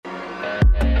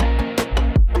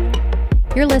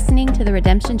You're listening to the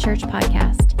Redemption Church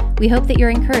podcast. We hope that you're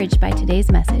encouraged by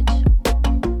today's message.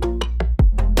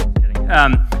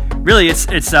 Really,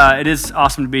 it is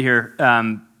awesome to be here.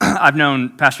 I've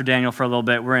known Pastor Daniel for a little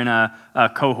bit. We're in a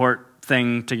cohort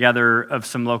thing together of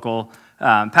some local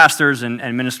pastors and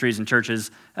ministries and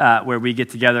churches where we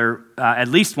get together at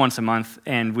least once a month,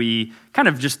 and we kind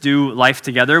of just do life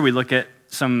together. We look at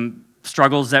some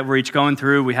struggles that we're each going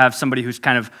through. We have somebody who's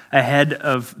kind of ahead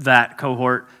of that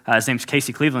cohort. His name's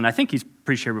Casey Cleveland. I think he's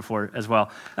preached here before as well.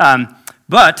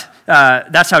 But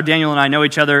that's how Daniel and I know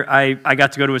each other. I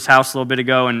got to go to his house a little bit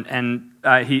ago, and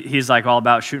he's like all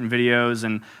about shooting videos,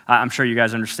 and I'm sure you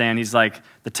guys understand. He's like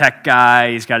the tech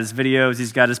guy. He's got his videos.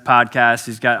 He's got his podcast.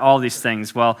 He's got all these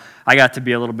things. Well, I got to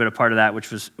be a little bit a part of that, which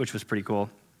was pretty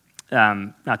cool.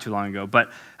 Not too long ago.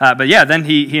 But yeah, then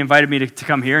he invited me to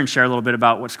come here and share a little bit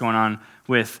about what's going on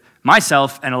with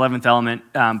myself and 11th Element,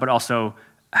 but also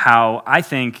how I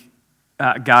think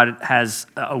God has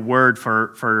a word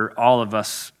for all of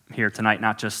us here tonight,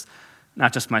 not just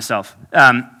myself.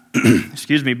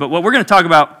 Excuse me. But what we're going to talk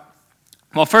about,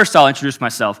 well, first I'll introduce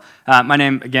myself. My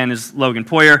name, again, is Logan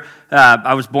Poyer.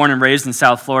 I was born and raised in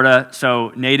South Florida,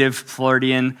 so native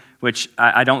Floridian, which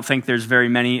I don't think there's very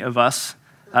many of us.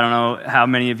 I don't know how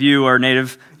many of you are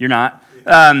native. You're not.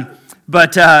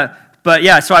 But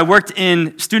yeah, so I worked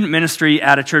in student ministry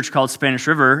at a church called Spanish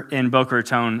River in Boca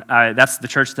Raton. That's the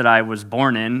church that I was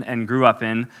born in and grew up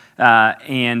in.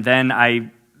 And then I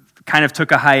kind of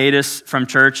took a hiatus from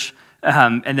church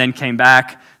and then came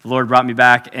back. The Lord brought me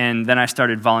back, and then I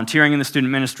started volunteering in the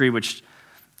student ministry, which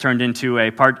turned into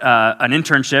an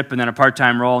internship, and then a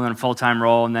part-time role, and then a full-time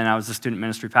role, and then I was the student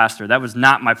ministry pastor. That was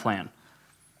not my plan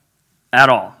at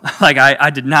all. Like, I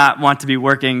did not want to be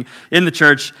working in the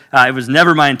church. It was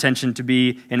never my intention to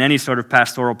be in any sort of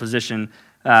pastoral position,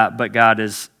 but God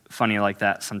is funny like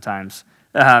that sometimes.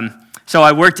 So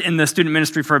I worked in the student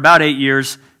ministry for about 8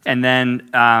 years, and then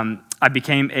I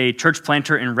became a church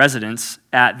planter in residence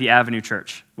at the Avenue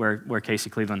Church, where Casey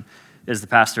Cleveland is the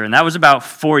pastor. And that was about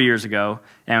 4 years ago,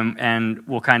 and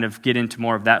we'll kind of get into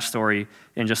more of that story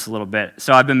in just a little bit.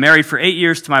 So I've been married for 8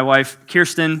 years to my wife,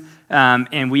 Kirsten,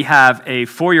 and we have a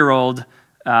 4-year-old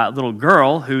little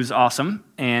girl who's awesome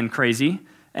and crazy.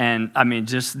 And I mean,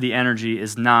 just the energy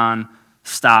is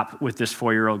non-stop with this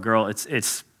 4-year-old girl.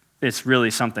 It's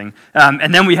really something.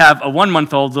 And then we have a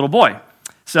 1-month-old little boy.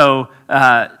 So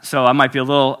I might be a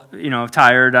little,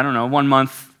 tired. I don't know. 1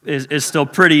 month is still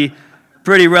pretty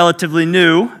relatively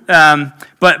new.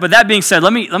 But that being said,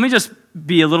 let me just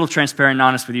be a little transparent and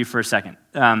honest with you for a second.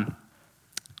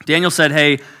 Daniel said,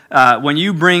 hey, when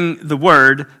you bring the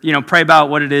word, pray about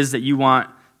what it is that you want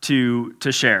to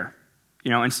share.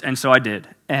 And so I did.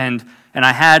 And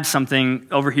I had something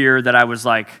over here that I was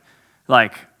like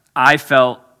I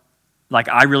felt like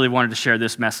I really wanted to share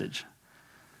this message.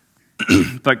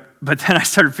 but then I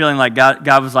started feeling like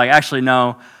God was like, actually,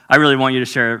 no, I really want you to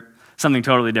share something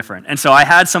totally different. And so I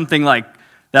had something like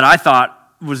that I thought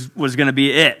was going to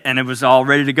be it, and it was all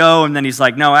ready to go. And then he's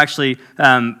like, no, actually,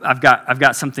 I've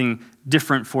got something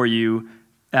different for you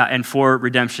and for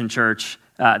Redemption Church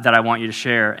that I want you to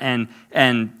share. And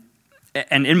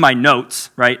in my notes,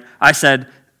 right, I said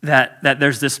that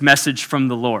there's this message from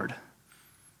the Lord.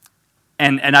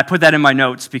 And I put that in my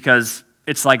notes because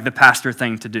it's like the pastor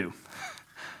thing to do.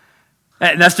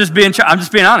 And that's I'm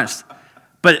just being honest.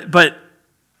 But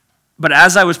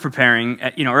as I was preparing,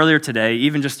 earlier today,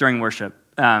 even just during worship,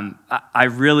 I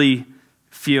really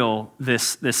feel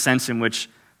this sense in which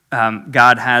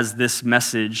God has this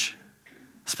message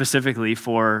specifically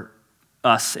for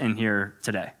us in here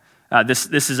today.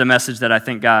 This is a message that I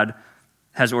think God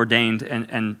has ordained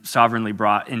and sovereignly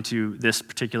brought into this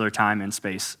particular time and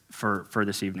space for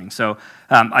this evening. So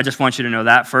I just want you to know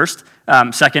that first.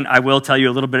 Second, I will tell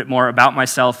you a little bit more about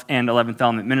myself and 11th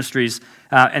Element Ministries.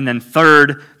 And then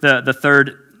third, the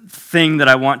third thing that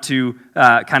I want to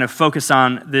kind of focus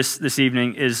on this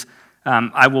evening is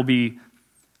I will be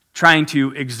trying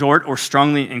to exhort or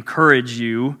strongly encourage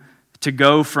you to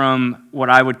go from what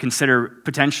I would consider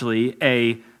potentially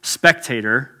a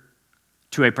spectator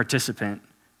to a participant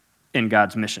in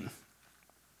God's mission.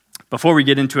 Before we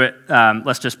get into it,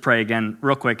 let's just pray again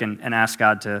real quick and ask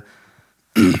God to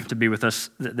be with us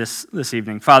this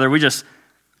evening. Father, we just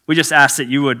ask that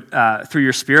you would, through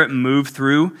your Spirit, move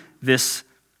through this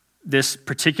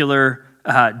particular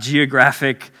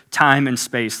geographic time and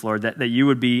space, Lord, that you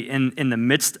would be in the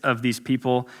midst of these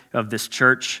people, of this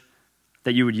church,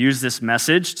 that you would use this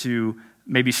message to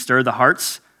maybe stir the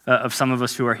hearts of some of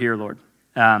us who are here, Lord.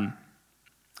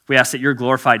 We ask that you're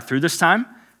glorified through this time,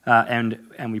 and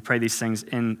we pray these things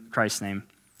in Christ's name.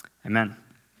 Amen.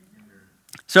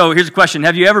 So here's a question.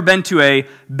 Have you ever been to a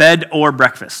bed or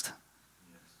breakfast?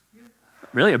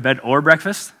 Really, a bed or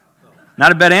breakfast?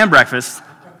 Not a bed and breakfast.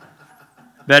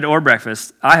 Bed or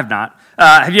breakfast. I have not.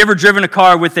 Have you ever driven a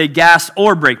car with a gas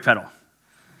or brake pedal?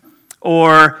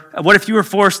 Or what if you were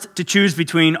forced to choose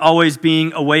between always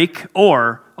being awake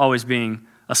or always being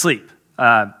asleep?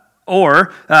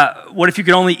 Or what if you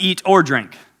could only eat or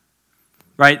drink?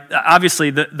 Right? Obviously,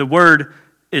 the word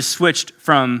is switched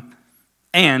from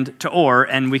and to or,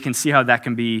 and we can see how that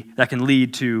can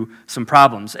lead to some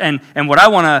problems. And what I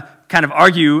want to kind of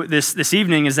argue this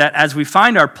evening is that as we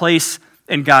find our place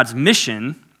in God's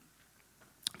mission,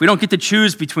 we don't get to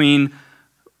choose between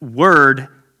word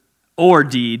or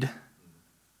deed.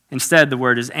 Instead, the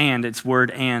word is and. It's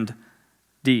word and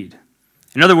deed.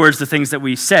 In other words, the things that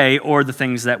we say or the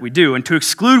things that we do. And to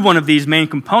exclude one of these main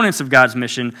components of God's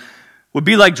mission would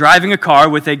be like driving a car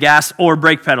with a gas or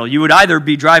brake pedal. You would either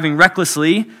be driving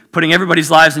recklessly, putting everybody's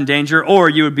lives in danger, or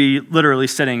you would be literally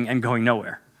sitting and going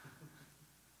nowhere.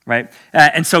 Right?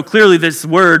 And so clearly this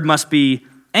word must be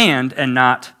and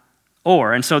not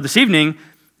or. And so this evening,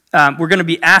 we're going to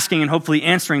be asking and hopefully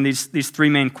answering these three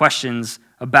main questions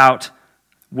about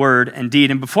word and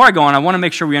deed. And before I go on, I want to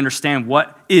make sure we understand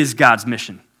what is God's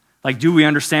mission. Like, do we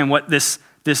understand what this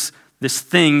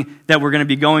thing that we're going to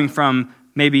be going from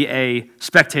maybe a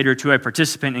spectator to a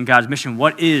participant in God's mission?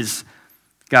 What is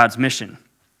God's mission?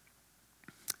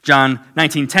 John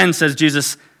 19:10 says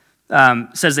Jesus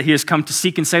says that he has come to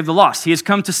seek and save the lost. He has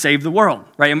come to save the world,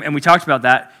 right? And we talked about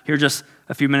that here just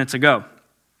a few minutes ago.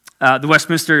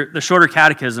 The Shorter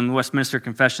Catechism, the Westminster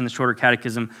Confession, the Shorter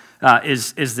Catechism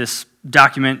is this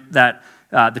document that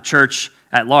the church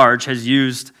at large has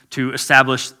used to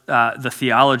establish the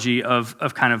theology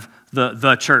of kind of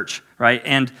the church, right?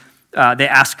 And they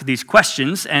ask these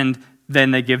questions, and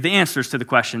then they give the answers to the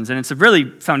questions. And it's a really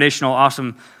foundational,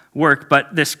 awesome work.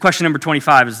 But this question number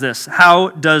 25 is this: how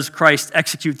does Christ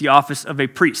execute the office of a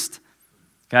priest?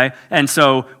 Okay? And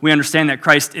so we understand that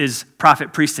Christ is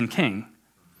prophet, priest, and king.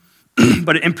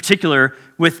 But in particular,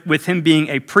 with him being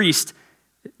a priest,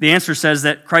 the answer says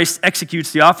that Christ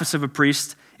executes the office of a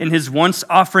priest in his once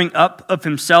offering up of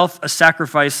himself a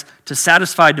sacrifice to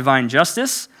satisfy divine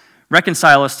justice,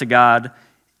 reconcile us to God,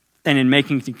 and in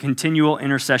making the continual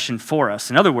intercession for us.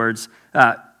 In other words,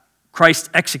 Christ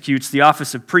executes the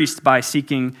office of priest by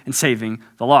seeking and saving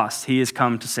the lost. He has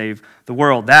come to save the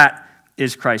world. That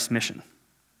is Christ's mission.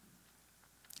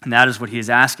 And that is what he is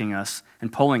asking us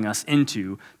and pulling us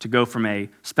into, to go from a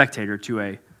spectator to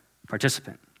a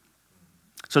participant.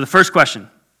 So the first question: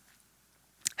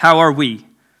 how are we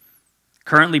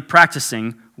currently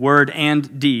practicing word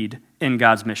and deed in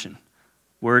God's mission?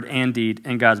 Word and deed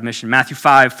in God's mission. Matthew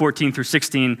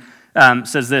 5:14-16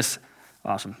 says this.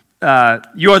 Awesome.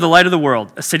 You are the light of the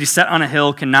world. A city set on a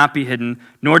hill cannot be hidden,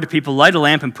 nor do people light a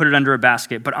lamp and put it under a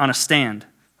basket, but on a stand.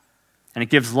 And it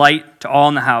gives light to all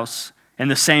in the house. In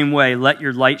the same way, let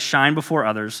your light shine before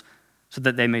others, so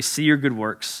that they may see your good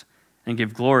works and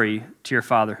give glory to your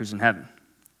Father who's in heaven.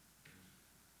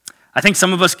 I think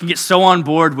some of us can get so on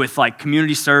board with like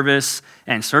community service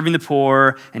and serving the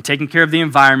poor and taking care of the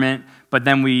environment, but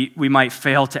then we might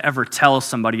fail to ever tell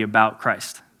somebody about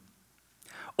Christ.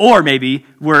 Or maybe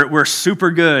we're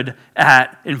super good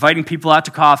at inviting people out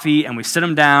to coffee, and we sit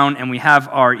them down and we have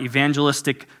our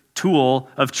evangelistic tool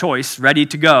of choice ready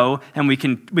to go, and we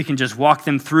can just walk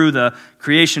them through the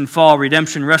creation, fall,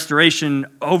 redemption, restoration,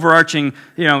 overarching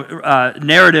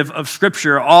narrative of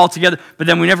Scripture all together, but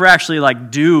then we never actually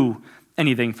like do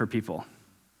anything for people,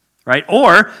 right?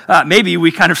 Or maybe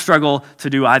we kind of struggle to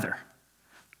do either.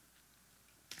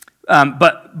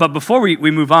 But before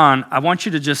we move on, I want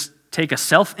you to just take a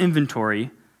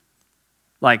self-inventory,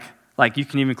 like you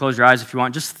can even close your eyes if you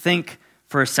want. Just think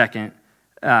for a second,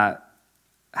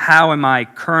 how am I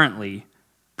currently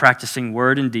practicing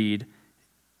word and deed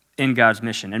in God's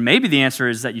mission? And maybe the answer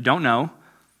is that you don't know,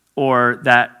 or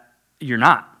that you're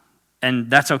not, and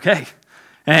that's okay.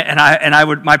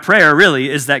 My prayer really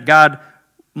is that God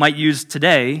might use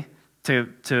today to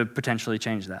potentially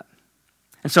change that.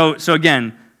 And so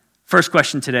again, first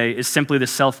question today is simply the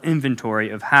self-inventory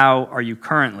of how are you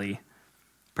currently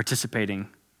participating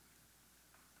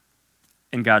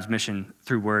in God's mission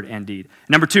through word and deed.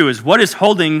 Number two is, what is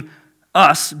holding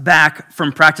us back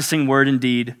from practicing word and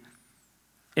deed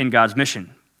in God's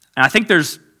mission? And I think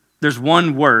there's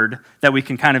one word that we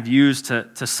can kind of use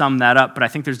to sum that up, but I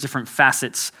think there's different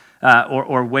facets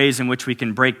or ways in which we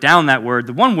can break down that word.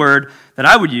 The one word that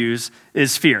I would use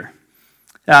is fear.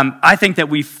 I think that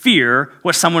we fear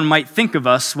what someone might think of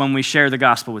us when we share the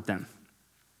gospel with them.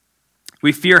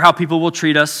 We fear how people will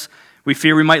treat us. We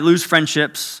fear we might lose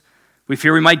friendships. We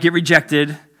fear we might get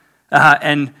rejected,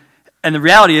 and the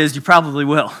reality is you probably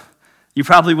will. You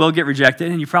probably will get rejected,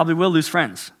 and you probably will lose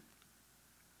friends.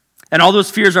 And all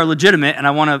those fears are legitimate, and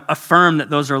I want to affirm that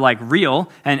those are like real,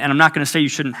 and I'm not going to say you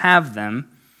shouldn't have them.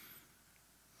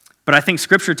 But I think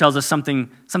Scripture tells us something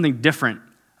different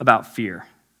about fear.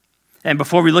 And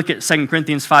before we look at 2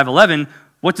 Corinthians 5:11,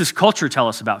 what does culture tell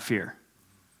us about fear?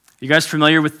 You guys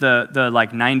familiar with the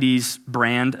like 90s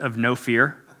brand of no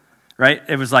fear? Right?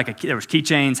 It was there was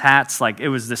keychains, hats, like it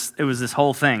was this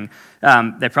whole thing.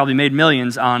 They probably made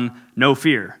millions on no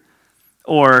fear.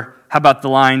 Or how about the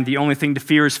line, the only thing to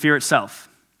fear is fear itself?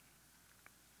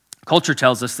 Culture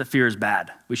tells us that fear is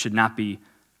bad. We should not be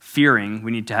fearing. We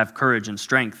need to have courage and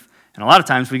strength. And a lot of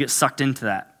times we get sucked into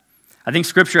that. I think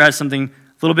Scripture has something a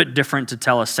little bit different to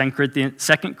tell us, 2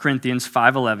 Corinthians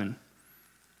 5:11.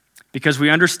 Because we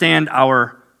understand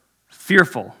our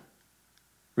fearful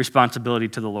responsibility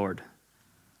to the Lord.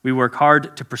 We work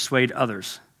hard to persuade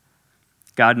others.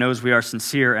 God knows we are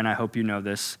sincere, and I hope you know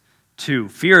this too.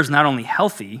 Fear is not only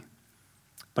healthy,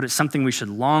 but it's something we should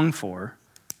long for,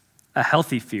 a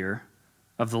healthy fear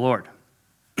of the Lord.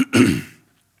 And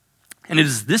it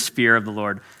is this fear of the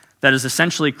Lord that is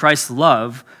essentially Christ's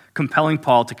love compelling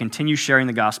Paul to continue sharing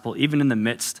the gospel even in the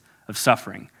midst of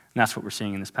suffering. And that's what we're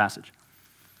seeing in this passage.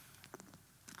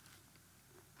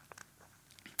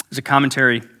 There's a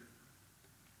commentary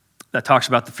that talks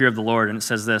about the fear of the Lord, and it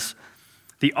says this: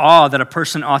 the awe that a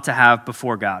person ought to have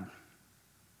before God.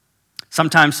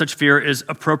 Sometimes such fear is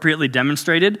appropriately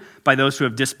demonstrated by those who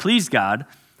have displeased God.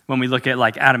 When we look at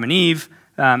like Adam and Eve,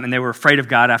 and they were afraid of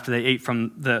God after they ate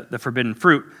from the forbidden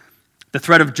fruit, the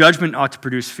threat of judgment ought to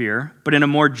produce fear, but in a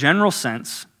more general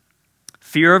sense,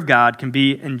 fear of God can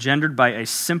be engendered by a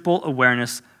simple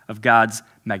awareness of God's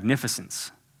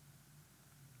magnificence.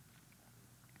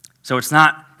 So it's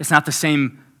not the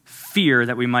same fear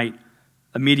that we might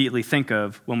immediately think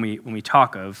of when we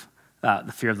talk of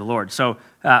the fear of the Lord. So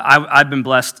I've been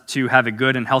blessed to have a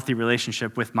good and healthy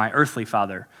relationship with my earthly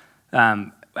father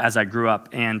as I grew up,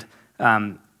 and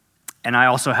I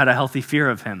also had a healthy fear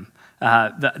of him.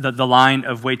 The line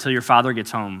of "wait till your father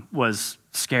gets home" was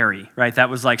scary, right? That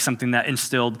was like something that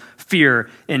instilled fear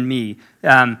in me.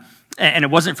 And it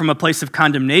wasn't from a place of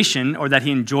condemnation or that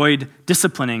he enjoyed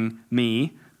disciplining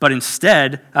me, but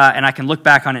instead, and I can look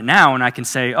back on it now and I can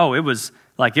say, oh, it was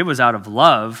out of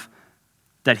love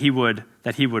that he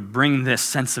would bring this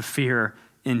sense of fear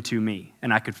into me,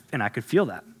 and I could feel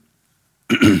that.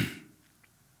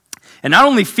 And not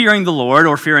only fearing the Lord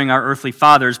or fearing our earthly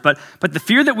fathers, but the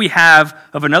fear that we have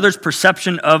of another's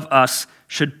perception of us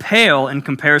should pale in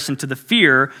comparison to the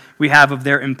fear we have of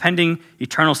their impending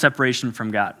eternal separation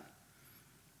from God.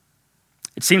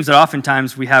 It seems that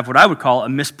oftentimes we have what I would call a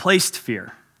misplaced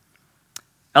fear.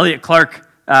 Elliot Clark,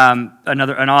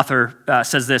 an author,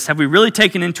 says this: have we really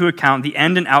taken into account the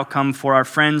end and outcome for our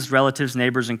friends, relatives,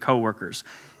 neighbors, and coworkers?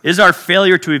 Is our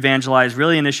failure to evangelize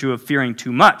really an issue of fearing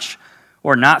too much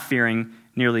or not fearing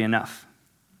nearly enough?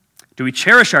 Do we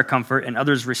cherish our comfort and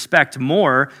others' respect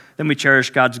more than we cherish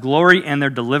God's glory and their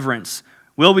deliverance?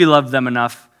 Will we love them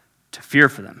enough to fear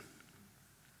for them?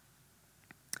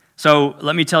 So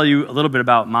let me tell you a little bit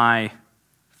about my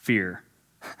fear.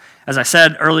 As I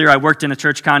said earlier, I worked in a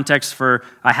church context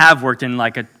I have worked in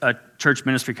like a church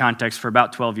ministry context for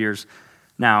about 12 years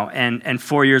now. And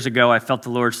 4 years ago, I felt the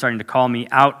Lord starting to call me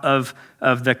out of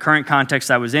the current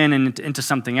context I was in and into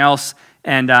something else.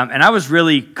 And I was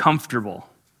really comfortable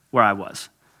where I was.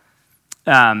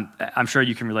 I'm sure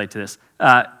you can relate to this.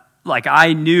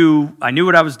 I knew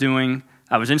what I was doing.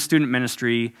 I was in student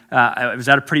ministry. I was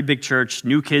at a pretty big church.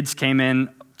 New kids came in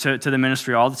to the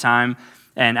ministry all the time.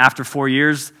 And after 4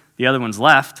 years, the other ones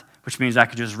left, which means I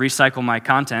could just recycle my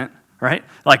content, right?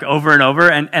 Like over and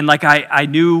over. And like I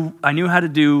knew how to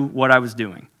do what I was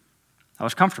doing. I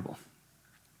was comfortable.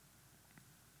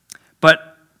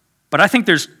 But I think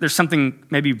there's something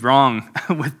maybe wrong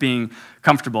with being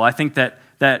comfortable. I think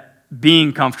that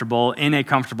being comfortable in a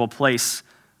comfortable place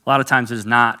a lot of times is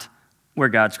not where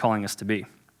God's calling us to be.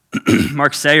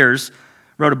 Mark Sayers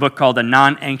wrote a book called A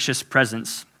Non-Anxious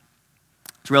Presence.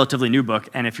 It's a relatively new book,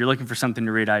 and if you're looking for something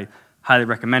to read, I highly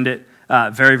recommend it.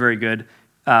 Very, very good.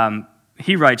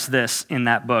 He writes this in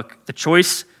that book: the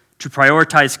choice to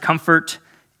prioritize comfort,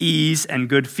 ease, and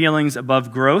good feelings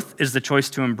above growth is the choice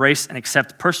to embrace and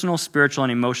accept personal, spiritual,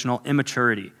 and emotional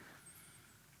immaturity.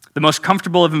 The most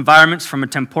comfortable of environments from a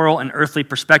temporal and earthly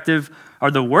perspective are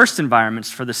the worst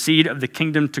environments for the seed of the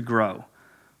kingdom to grow.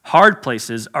 Hard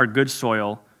places are good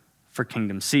soil for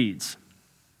kingdom seeds.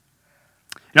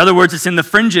 In other words, it's in the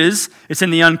fringes, it's in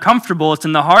the uncomfortable, it's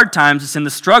in the hard times, it's in the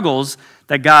struggles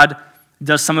that God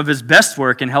does some of his best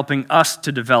work in helping us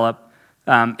to develop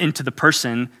into the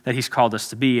person that he's called us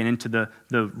to be and into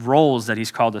the roles that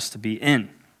he's called us to be in.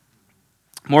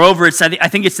 Moreover, I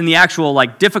think it's in the actual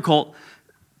difficult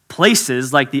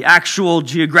places, like the actual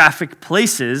geographic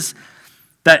places,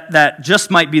 that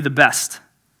just might be the best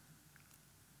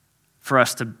for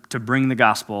us to bring the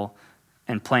gospel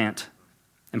and plant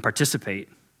and participate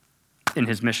in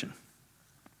his mission.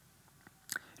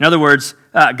 In other words,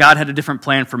 God had a different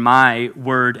plan for my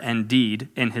word and deed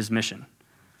in his mission.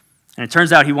 And it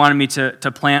turns out he wanted me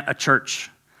to plant a church.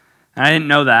 And I didn't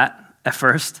know that at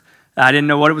first. I didn't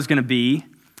know what it was going to be,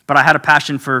 but I had a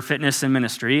passion for fitness and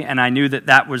ministry, and I knew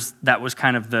that was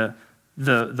kind of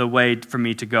the way for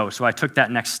me to go. So I took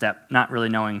that next step, not really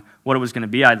knowing what it was going to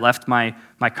be. I left my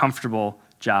comfortable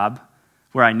job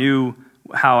where I knew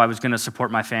how I was going to support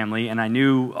my family, and I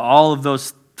knew all of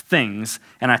those things,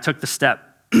 and I took the step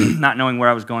not knowing where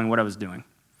I was going, what I was doing,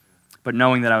 but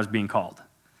knowing that I was being called.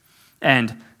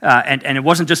 And it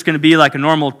wasn't just going to be like a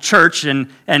normal church, and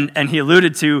he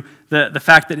alluded to the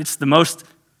fact that it's the most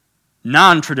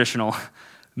non-traditional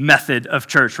method of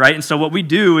church, right? And so what we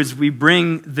do is we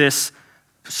bring this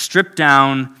stripped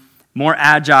down, more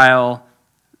agile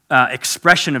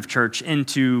expression of church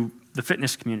into the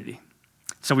fitness community.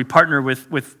 So we partner with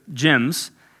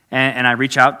gyms, and I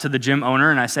reach out to the gym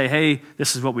owner and I say, hey,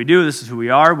 this is what we do, this is who we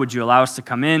are, would you allow us to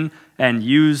come in and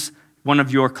use one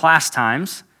of your class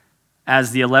times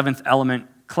as the 11th Element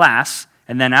class,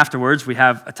 and then afterwards we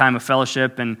have a time of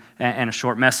fellowship and a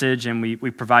short message, and we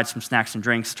provide some snacks and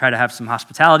drinks, try to have some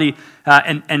hospitality,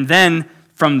 and then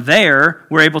from there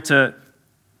we're able to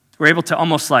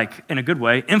almost in a good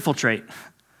way, infiltrate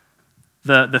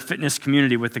the fitness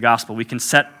community with the gospel. We can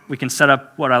set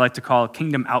up what I like to call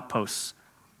kingdom outposts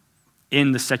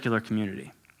in the secular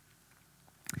community.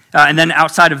 And then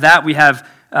outside of that, we have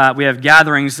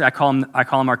gatherings. I call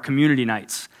them our community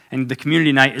nights. And the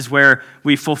community night is where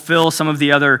we fulfill some of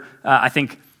the other,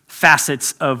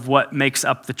 facets of what makes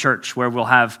up the church, where we'll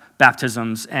have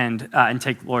baptisms and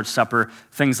take Lord's Supper,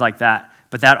 things like that.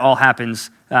 But that all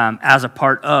happens as a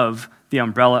part of the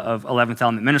umbrella of 11th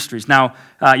Element Ministries. Now,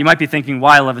 you might be thinking,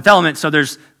 why 11th Element? So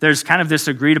there's kind of this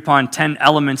agreed upon 10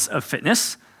 elements of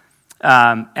fitness,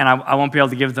 and I won't be able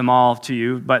to give them all to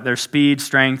you, but there's speed,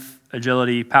 strength,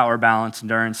 agility, power, balance,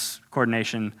 endurance,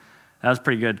 coordination. That was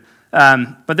pretty good.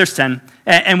 But there's 10.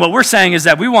 And what we're saying is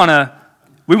that we want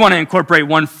to incorporate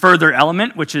one further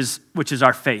element, which is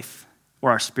our faith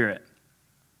or our spirit.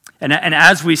 And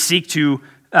as we seek to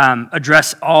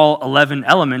address all 11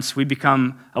 elements, we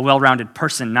become a well-rounded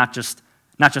person, not just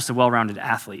a well-rounded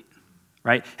athlete,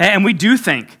 right? And we do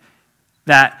think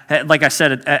that, like I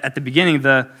said at the beginning,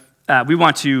 we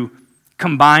want to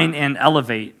combine and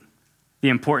elevate the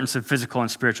importance of physical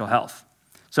and spiritual health.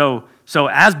 So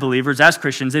as believers, as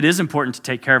Christians, it is important to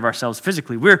take care of ourselves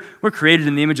physically. We're created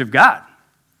in the image of God.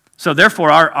 So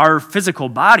therefore, our physical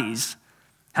bodies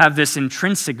have this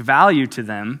intrinsic value to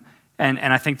them, and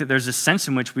I think that there's a sense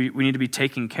in which we need to be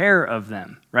taking care of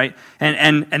them, right?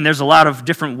 And there's a lot of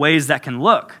different ways that can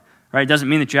look, right? It doesn't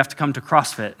mean that you have to come to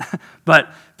CrossFit,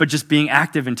 but just being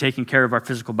active and taking care of our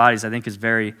physical bodies, I think, is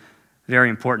very, very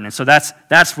important. And so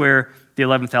that's where the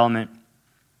 11th element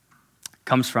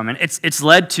comes from, and it's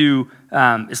led to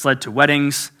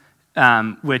weddings,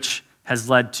 which has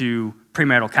led to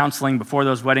premarital counseling before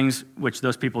those weddings, which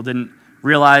those people didn't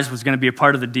realize was going to be a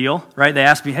part of the deal, right? They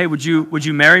asked me, hey, would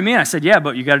you marry me? And I said, yeah,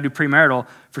 but you got to do premarital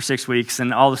for 6 weeks,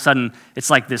 and all of a sudden it's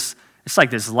like this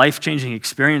life-changing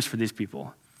experience for these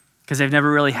people because they've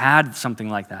never really had something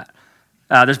like that.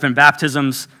 There's been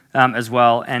baptisms as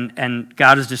well, and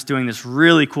God is just doing this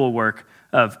really cool work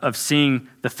of seeing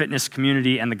the fitness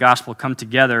community and the gospel come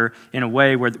together in a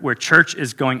way where church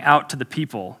is going out to the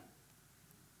people.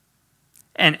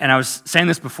 And I was saying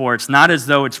this before, it's not as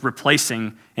though it's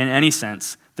replacing, in any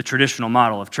sense, the traditional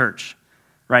model of church,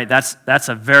 right? That's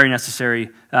a very necessary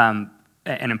and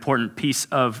important piece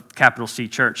of capital C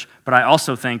church. But I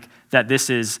also think that this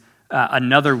is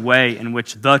another way in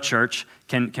which the church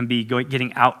can be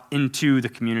getting out into the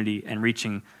community and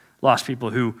reaching lost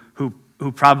people who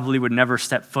probably would never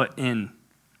step foot in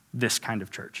this kind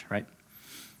of church, right?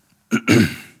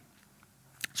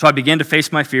 So I began to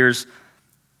face my fears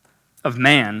of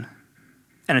man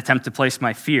and attempt to place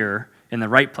my fear in the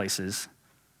right places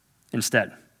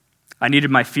instead. I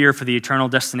needed my fear for the eternal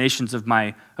destinations of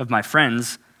my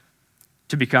friends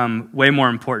to become way more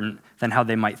important than how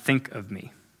they might think of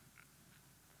me,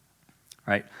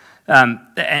 right?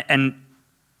 And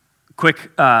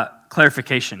quick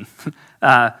clarification.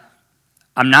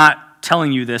 I'm not not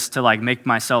telling you this to like make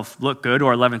myself look good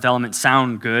or 11th Element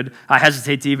sound good. I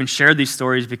hesitate to even share these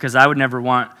stories because I would never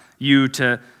want you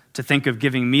to think of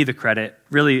giving me the credit.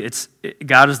 Really,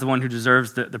 God is the one who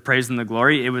deserves the praise and the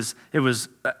glory. It was,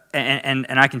 and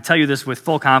I can tell you this with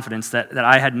full confidence that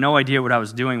I had no idea what I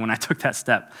was doing when I took that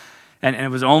step. And it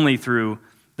was only through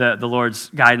the Lord's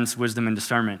guidance, wisdom, and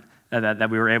discernment that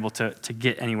we were able to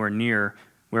get anywhere near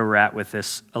where we're at with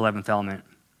this 11th Element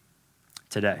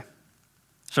today.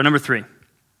 So number 3,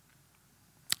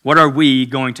 what are we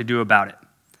going to do about it?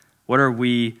 What are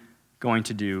we going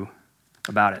to do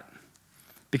about it?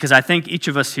 Because I think each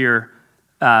of us here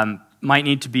might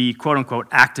need to be, quote unquote,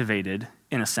 activated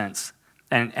in a sense.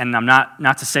 And I'm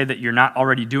not to say that you're not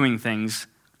already doing things,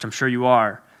 which I'm sure you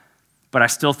are, but I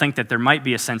still think that there might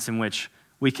be a sense in which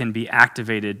we can be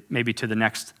activated maybe to the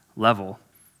next level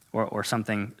or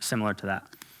something similar to that.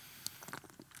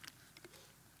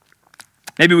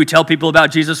 Maybe we tell people about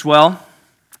Jesus well,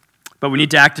 but we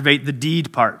need to activate the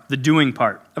deed part, the doing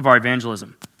part of our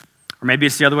evangelism. Or maybe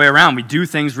it's the other way around. We do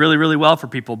things really, really well for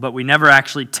people, but we never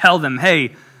actually tell them,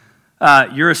 hey,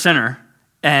 you're a sinner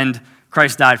and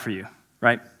Christ died for you,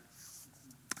 right?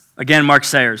 Again, Mark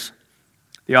Sayers,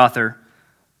 the author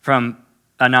from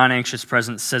A Non-Anxious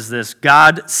Presence, says this: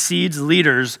 God seeds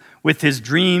leaders with his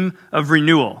dream of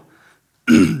renewal.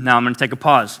 Now I'm going to take a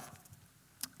pause.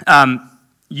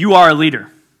 You are a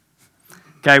leader,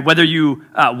 okay? Whether you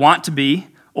want to be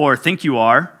or think you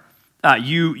are,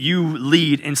 you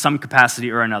lead in some capacity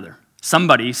or another.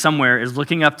 Somebody somewhere is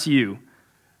looking up to you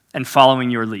and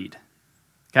following your lead,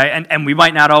 okay? And we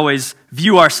might not always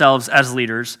view ourselves as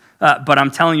leaders, but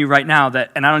I'm telling you right now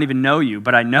that, and I don't even know you,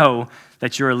 but I know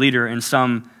that you're a leader in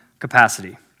some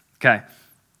capacity, okay?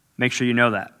 Make sure you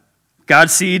know that.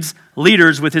 God seeds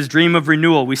leaders with his dream of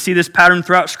renewal. We see this pattern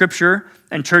throughout Scripture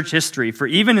and church history. For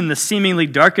even in the seemingly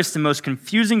darkest and most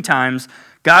confusing times,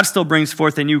 God still brings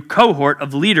forth a new cohort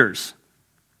of leaders.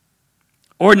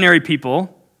 Ordinary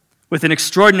people with an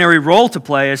extraordinary role to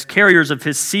play as carriers of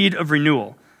his seed of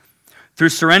renewal. Through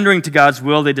surrendering to God's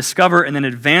will, they discover and then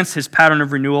advance his pattern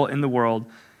of renewal in the world.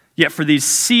 Yet for these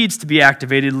seeds to be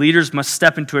activated, leaders must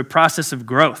step into a process of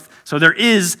growth. So there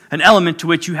is an element to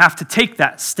which you have to take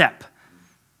that step.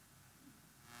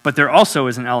 But there also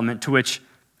is an element to which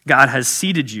God has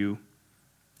seeded you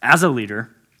as a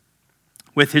leader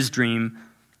with his dream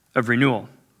of renewal.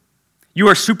 You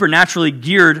are supernaturally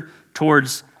geared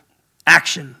towards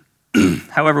action.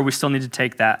 However, we still need to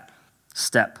take that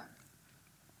step.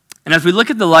 And as we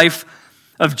look at the life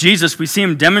of Jesus, we see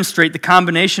him demonstrate the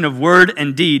combination of word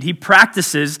and deed. He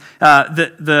practices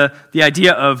the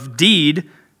idea of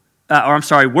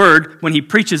word when he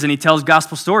preaches and he tells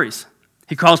gospel stories.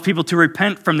 He calls people to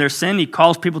repent from their sin. He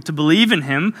calls people to believe in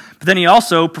him, but then he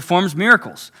also performs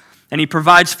miracles. And he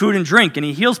provides food and drink, and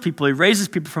he heals people. He raises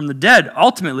people from the dead.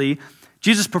 Ultimately,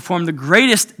 Jesus performed the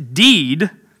greatest deed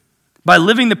by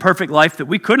living the perfect life that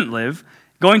we couldn't live,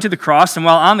 going to the cross, and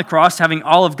while on the cross, having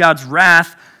all of God's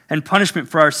wrath and punishment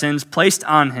for our sins placed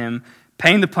on him,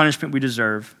 paying the punishment we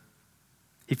deserve.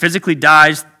 He physically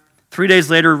dies. 3 days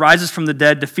later, rises from the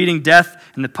dead, defeating death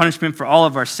and the punishment for all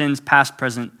of our sins, past,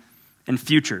 present, and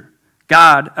future.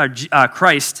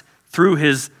 Christ, through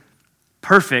his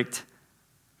perfect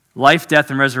life,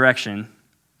 death, and resurrection,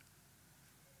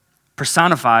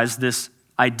 personifies this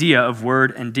idea of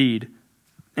word and deed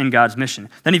in God's mission.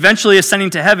 Then eventually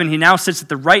ascending to heaven, he now sits at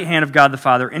the right hand of God the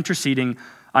Father, interceding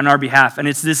on our behalf. And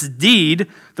it's this deed,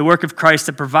 the work of Christ,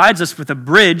 that provides us with a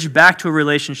bridge back to a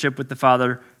relationship with the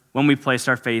Father when we place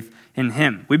our faith in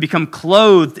him. We become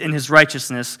clothed in his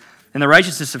righteousness, in the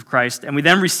righteousness of Christ, and we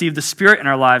then receive the Spirit in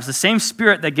our lives, the same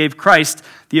Spirit that gave Christ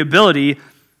the ability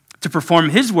to perform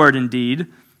his word and deed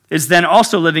is then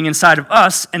also living inside of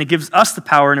us, and it gives us the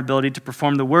power and ability to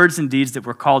perform the words and deeds that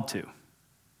we're called to.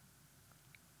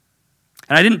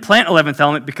 And I didn't plant 11th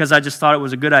Element because I just thought it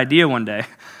was a good idea one day,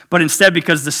 but instead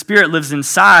because the Spirit lives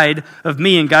inside of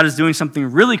me and God is doing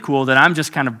something really cool that I'm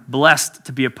just kind of blessed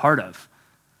to be a part of.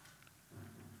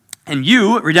 And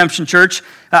you, Redemption Church,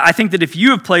 I think that if you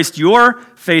have placed your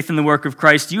faith in the work of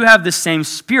Christ, you have this same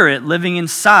Spirit living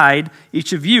inside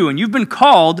each of you. And you've been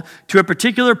called to a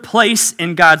particular place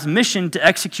in God's mission to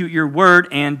execute your word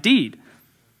and deed.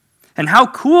 And how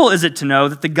cool is it to know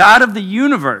that the God of the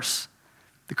universe,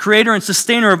 the creator and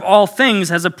sustainer of all things,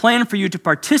 has a plan for you to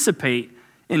participate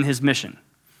in his mission.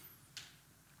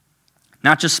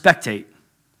 Not just spectate,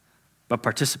 but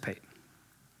participate.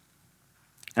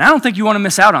 And I don't think you want to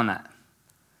miss out on that.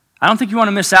 I don't think you want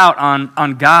to miss out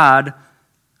on God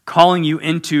calling you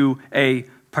into a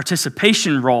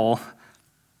participation role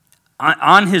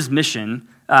on his mission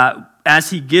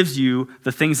as he gives you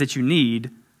the things that you need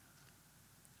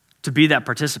to be that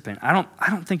participant. I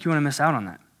don't think you want to miss out on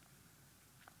that.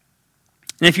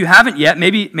 And if you haven't yet,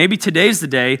 maybe today's the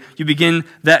day you begin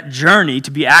that journey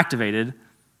to be activated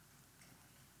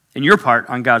in your part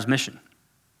on God's mission.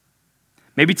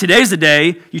 Maybe today's the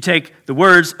day you take the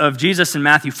words of Jesus in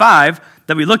Matthew 5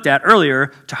 that we looked at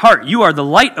earlier to heart. You are the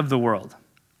light of the world.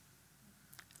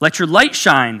 Let your light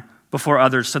shine before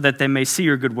others so that they may see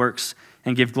your good works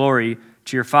and give glory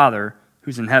to your Father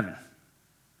who's in heaven.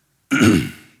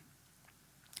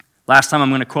 Last time I'm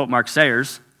going to quote Mark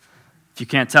Sayers. If you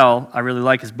can't tell, I really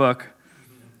like his book.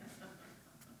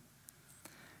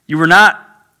 You were not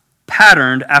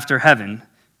patterned after heaven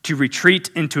to retreat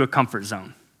into a comfort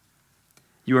zone.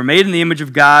 You were made in the image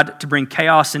of God to bring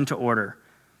chaos into order.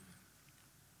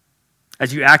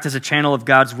 As you act as a channel of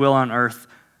God's will on earth,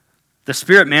 the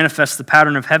Spirit manifests the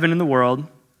pattern of heaven in the world,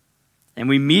 and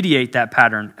we mediate that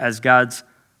pattern as God's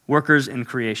workers in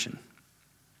creation.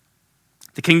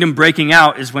 The kingdom breaking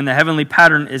out is when the heavenly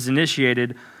pattern is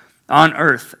initiated on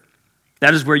earth.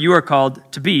 That is where you are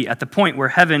called to be, at the point where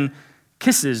heaven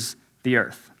kisses the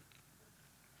earth.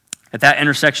 At that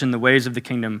intersection, the ways of the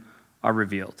kingdom are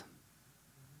revealed.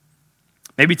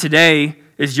 Maybe today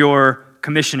is your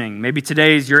commissioning. Maybe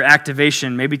today is your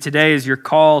activation. Maybe today is your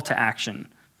call to action.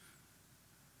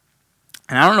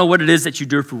 And I don't know what it is that you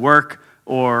do for work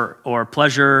or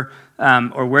pleasure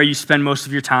or where you spend most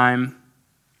of your time.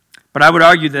 But I would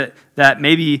argue that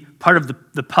maybe part of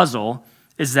the puzzle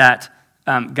is that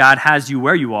God has you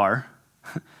where you are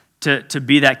to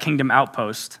be that kingdom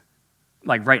outpost,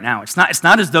 like right now. It's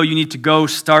not as though you need to go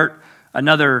start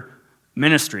another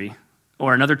ministry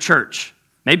or another church.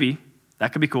 Maybe.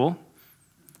 That could be cool.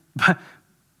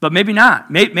 But maybe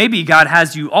not. Maybe God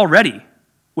has you already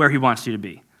where he wants you to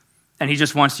be. And he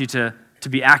just wants you to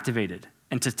be activated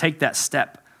and to take that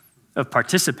step of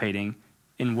participating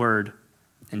in word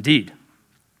and deed.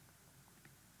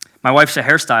 My wife's a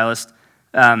hairstylist,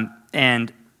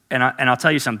 and I'll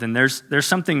tell you something. There's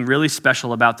something really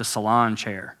special about the salon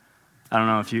chair. I don't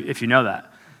know if you know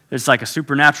that. It's like a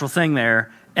supernatural thing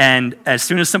there. And as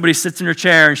soon as somebody sits in her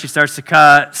chair and she starts to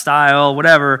cut, style,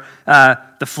 whatever,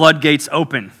 the floodgates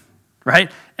open,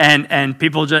 right? And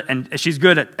people just, and she's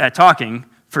good at talking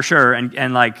for sure,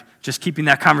 and like just keeping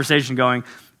that conversation going.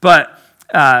 But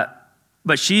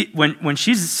she, when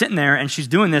she's sitting there and she's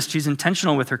doing this, she's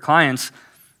intentional with her clients,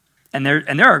 and there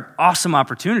are awesome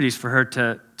opportunities for her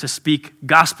to speak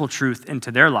gospel truth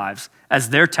into their lives as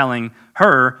they're telling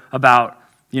her about,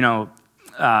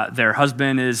 their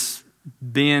husband is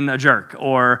being a jerk,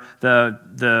 or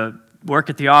the work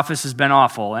at the office has been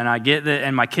awful, and I get that,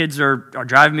 and my kids are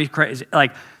driving me crazy.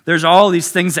 Like, there's all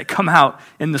these things that come out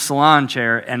in the salon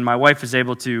chair, and my wife is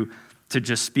able to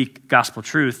just speak gospel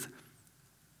truth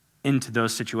into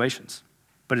those situations.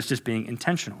 But it's just being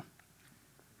intentional.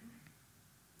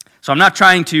 So I'm not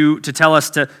trying to tell us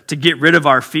to get rid of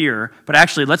our fear, but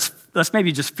actually let's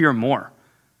maybe just fear more.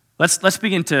 Let's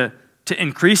begin to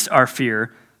increase our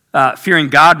fear, fearing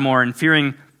God more and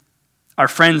fearing our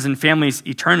friends and family's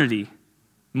eternity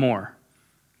more.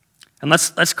 And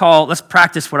let's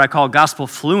practice what I call gospel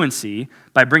fluency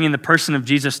by bringing the person of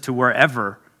Jesus to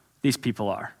wherever these people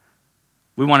are.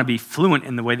 We want to be fluent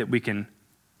in the way that we can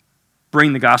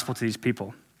bring the gospel to these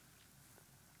people.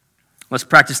 Let's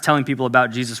practice telling people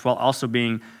about Jesus while also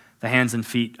being the hands and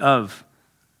feet of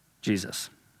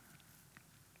Jesus.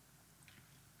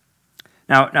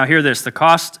 Now hear this. The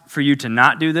cost for you to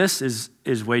not do this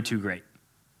is way too great.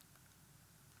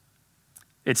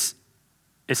 It's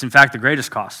in fact the greatest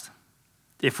cost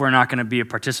if we're not going to be a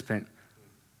participant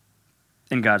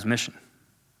in God's mission.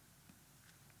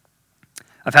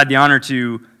 I've had the honor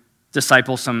to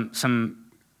disciple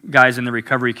some guys in the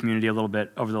recovery community a little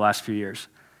bit over the last few years.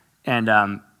 And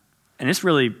it's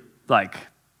really like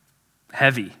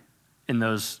heavy in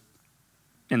those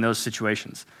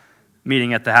situations.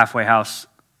 Meeting at the halfway house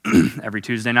every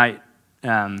Tuesday night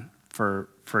for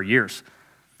years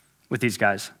with these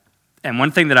guys. And one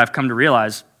thing that I've come to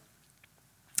realize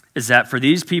is that for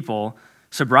these people,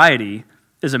 sobriety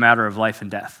is a matter of life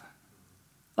and death,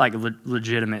 like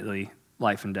legitimately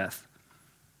life and death.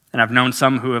 And I've known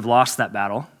some who have lost that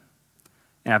battle,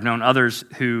 and I've known others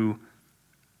who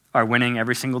are winning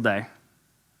every single day,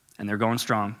 and they're going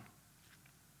strong.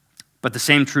 But the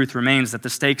same truth remains that the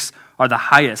stakes are the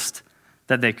highest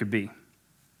that they could be.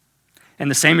 And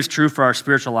the same is true for our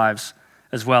spiritual lives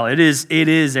as well. It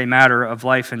is a matter of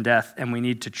life and death, and we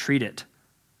need to treat it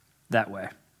that way.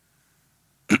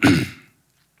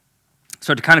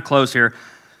 So to kind of close here,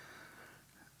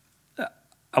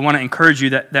 I want to encourage you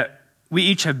that we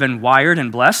each have been wired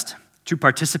and blessed to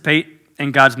participate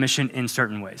in God's mission in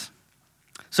certain ways.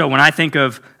 So when I think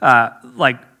of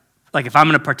like if I'm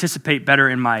going to participate better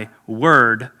in my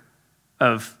word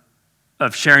of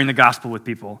sharing the gospel with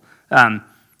people,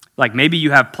 like maybe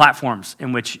you have platforms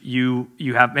in which you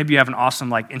have an awesome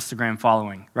like Instagram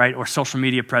following, right? Or social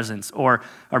media presence, or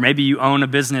maybe you own a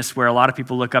business where a lot of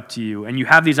people look up to you, and you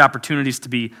have these opportunities to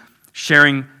be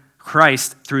sharing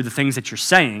Christ through the things that you're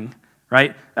saying,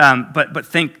 right? But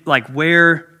think like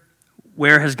where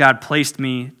has God placed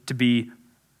me to be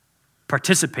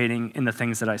participating in the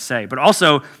things that I say? But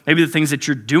also maybe the things that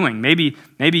you're doing. Maybe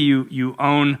you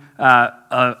own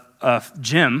a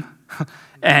gym.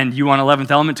 And you want 11th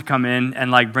Element to come in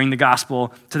and like bring the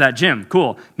gospel to that gym.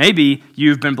 Cool. Maybe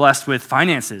you've been blessed with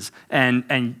finances,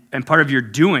 and part of your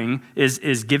doing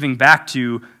is giving back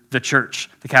to the church,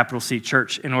 the capital C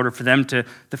church, in order for them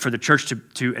for the church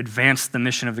to advance the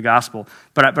mission of the gospel.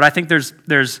 But I think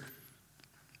there's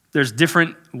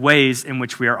different ways in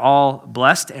which we are all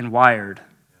blessed and wired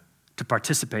to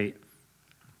participate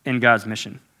in God's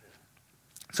mission.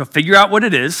 So figure out what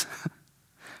it is.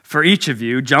 For each of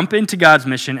you, jump into God's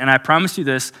mission, and I promise you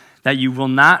this, that you will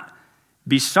not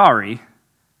be sorry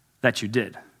that you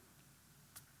did.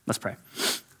 Let's pray.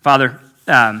 Father,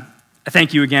 I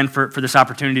thank you again for this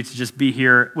opportunity to just be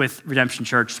here with Redemption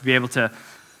Church, to be able to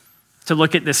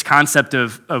look at this concept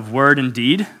of word and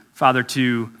deed. Father,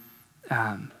 to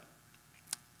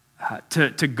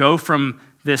go from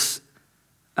this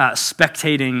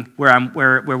spectating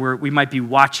where we might be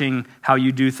watching how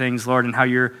you do things, Lord, and how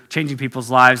you're changing people's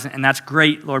lives, and that's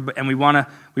great, Lord. And we want to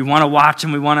watch,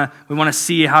 and we want to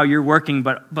see how you're working.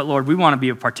 But Lord, we want to be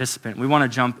a participant. We want to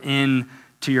jump in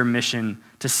to your mission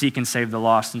to seek and save the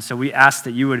lost. And so we ask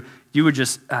that you would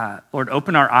just, Lord,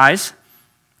 open our eyes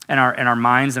and our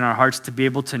minds and our hearts to be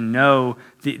able to know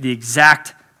the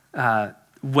exact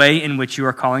way in which you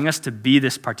are calling us to be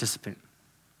this participant.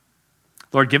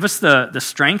 Lord, give us the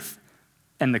strength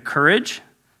and the courage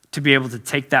to be able to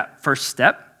take that first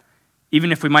step,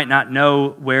 even if we might not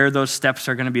know where those steps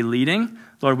are going to be leading.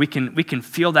 Lord, we can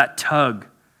feel that tug,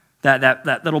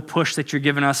 that little push that you're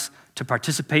giving us to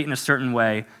participate in a certain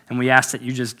way, and we ask that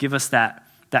you just give us that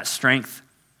strength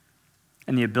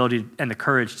and the ability and the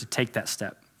courage to take that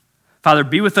step. Father,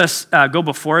 be with us, go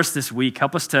before us this week.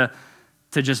 Help us to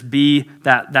just be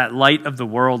that light of the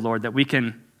world, Lord, that we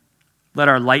can let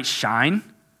our light shine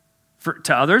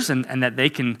to others, and that they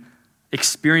can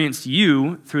experience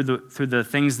you through the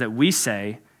things that we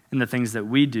say and the things that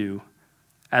we do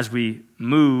as we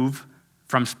move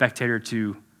from spectator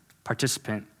to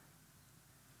participant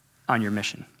on your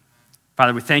mission.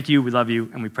 Father, we thank you, we love you,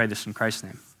 and we pray this in Christ's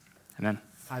name. Amen.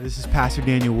 Hi, this is Pastor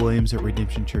Daniel Williams at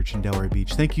Redemption Church in Delray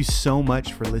Beach. Thank you so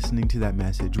much for listening to that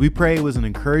message. We pray it was an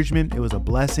encouragement, it was a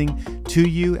blessing to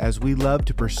you as we love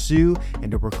to pursue and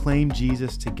to proclaim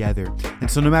Jesus together. And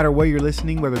so no matter where you're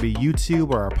listening, whether it be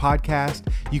YouTube or our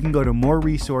podcast, you can go to more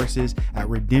resources at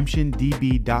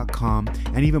redemptiondb.com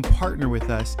and even partner with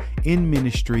us in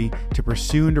ministry to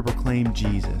pursue and to proclaim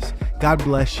Jesus. God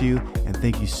bless you, and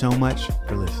thank you so much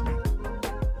for listening.